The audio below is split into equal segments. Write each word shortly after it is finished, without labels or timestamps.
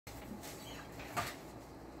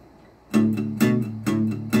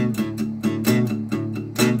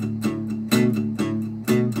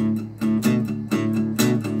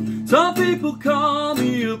Some people call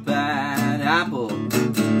me a bad apple.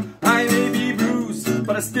 I may be bruised,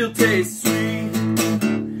 but I still taste sweet.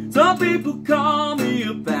 Some people call me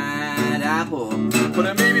a bad apple, but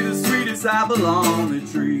I may be the sweetest apple on the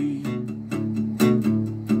tree.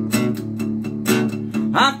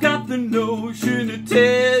 I've got the notion to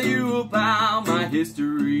tell you about my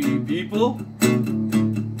history, people.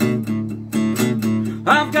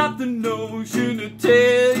 I've got the notion to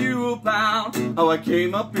tell you about how I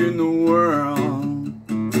came up in the world.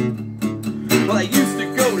 Well, I used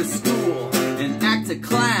to go to school and act a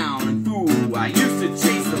clown and fool. I used to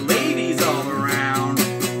chase the ladies all around.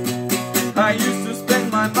 I used to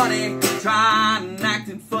spend my money trying and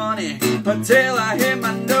acting funny until I hit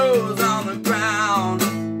my nose on the ground.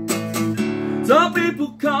 Some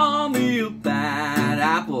people call me a bad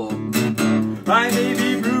apple. I may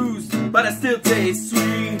be bruised, but I still taste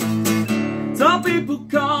sweet. Some people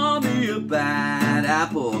call me a bad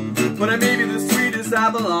apple, but I may be the sweetest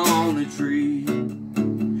apple on the tree.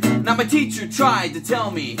 Now my teacher tried to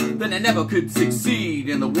tell me that I never could succeed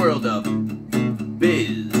in the world of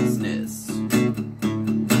business.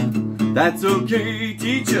 That's okay,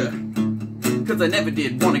 teacher, 'cause I never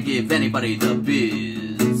did want to give anybody the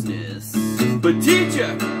business. But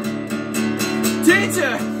teacher,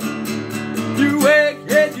 you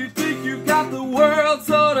egghead, you think you got the world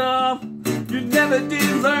sort of. You never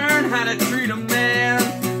did learn how to treat a man.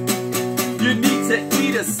 You need to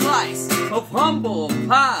eat a slice of humble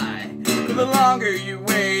pie. The longer you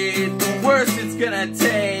wait, the worse it's gonna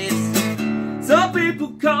taste. Some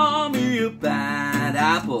people call me a bad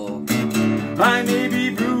apple. I may be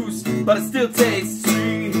bruised, but I still taste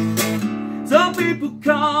sweet. Some people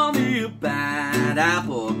call me a bad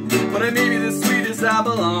apple, but I may be the sweetest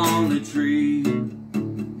apple on the tree.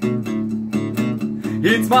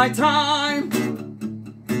 It's my time,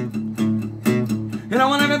 and I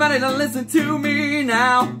want everybody to listen to me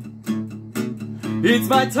now. It's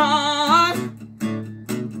my time,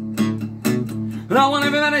 and I want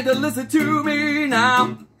everybody to listen to me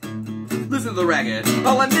now. Listen to the record.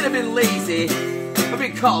 Oh, I admit I've been lazy, I've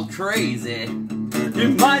been called crazy.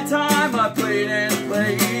 In my time I played and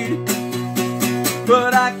played,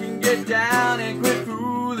 but I can get down and quit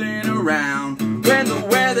fooling around. When the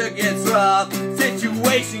weather gets rough,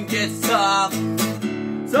 situation gets tough.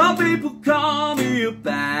 Some people call me a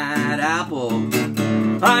bad apple.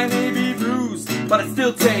 I may be bruised, but I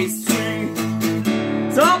still taste sweet.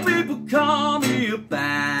 Some people call me a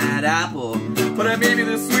bad apple, but I may be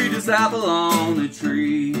the sweetest apple on the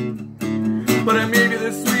tree. But I may be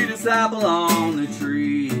the sweetest apple on the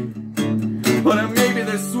tree. But I may be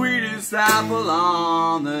the sweetest apple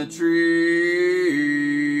on the tree.